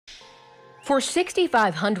For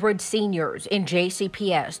 6,500 seniors in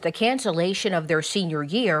JCPS, the cancellation of their senior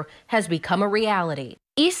year has become a reality.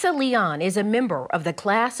 Issa Leon is a member of the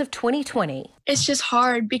class of 2020. It's just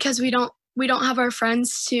hard because we don't have our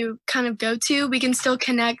friends to kind of go to. We can still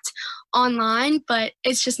connect online, but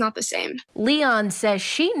it's just not the same. Leon says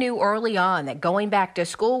she knew early on that going back to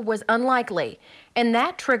school was unlikely, and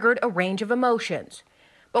that triggered a range of emotions.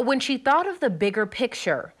 But when she thought of the bigger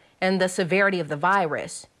picture and the severity of the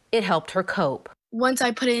virus, it helped her cope. Once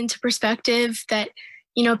I put it into perspective that,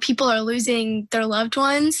 people are losing their loved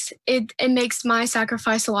ones, it makes my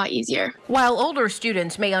sacrifice a lot easier. While older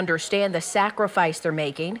students may understand the sacrifice they're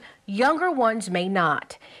making, younger ones may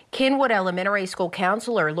not. Kenwood Elementary School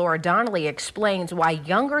counselor Laura Donnelly explains why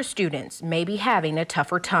younger students may be having a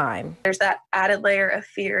tougher time. There's that added layer of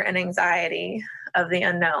fear and anxiety of the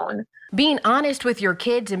unknown. Being honest with your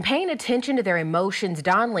kids and paying attention to their emotions,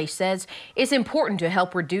 Donnelly says, is important to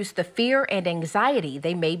help reduce the fear and anxiety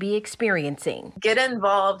they may be experiencing. Get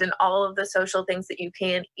involved in all of the social things that you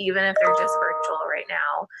can, even if they're just virtual right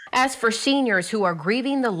now. As for seniors who are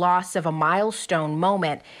grieving the loss of a milestone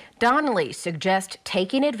moment, Donnelly suggests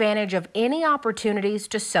taking advantage of any opportunities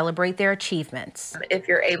to celebrate their achievements. If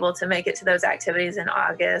you're able to make it to those activities in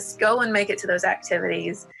August, go and make it to those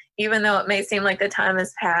activities. Even though it may seem like the time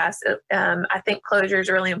has passed, I think closure is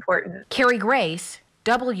really important. Carrie Grace,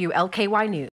 WLKY News.